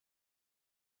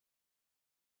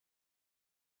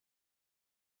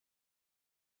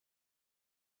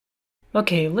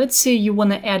Okay, let's say you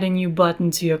want to add a new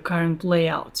button to your current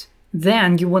layout.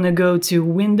 Then you want to go to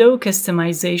Window,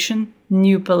 Customization,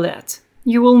 New Palette.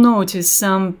 You will notice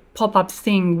some pop-up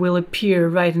thing will appear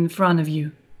right in front of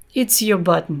you. It's your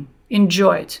button.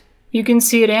 Enjoy it. You can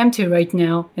see it empty right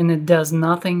now and it does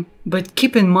nothing. But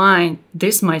keep in mind,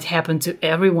 this might happen to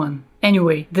everyone.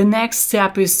 Anyway, the next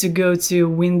step is to go to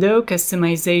Window,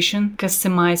 Customization,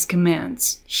 Customize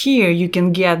Commands. Here you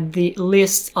can get the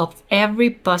list of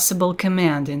every possible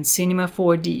command in Cinema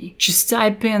 4D. Just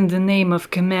type in the name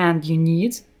of command you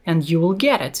need and you will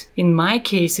get it. In my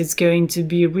case, it's going to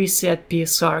be Reset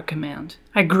PSR command.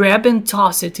 I grab and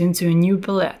toss it into a new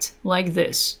palette, like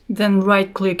this. Then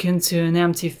right-click into an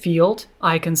empty field,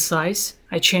 icon size.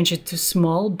 I change it to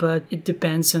small, but it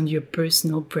depends on your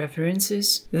personal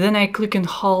preferences. Then I click and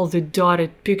hold the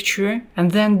dotted picture,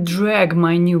 and then drag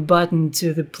my new button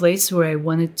to the place where I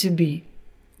want it to be.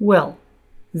 Well,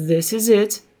 this is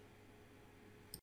it.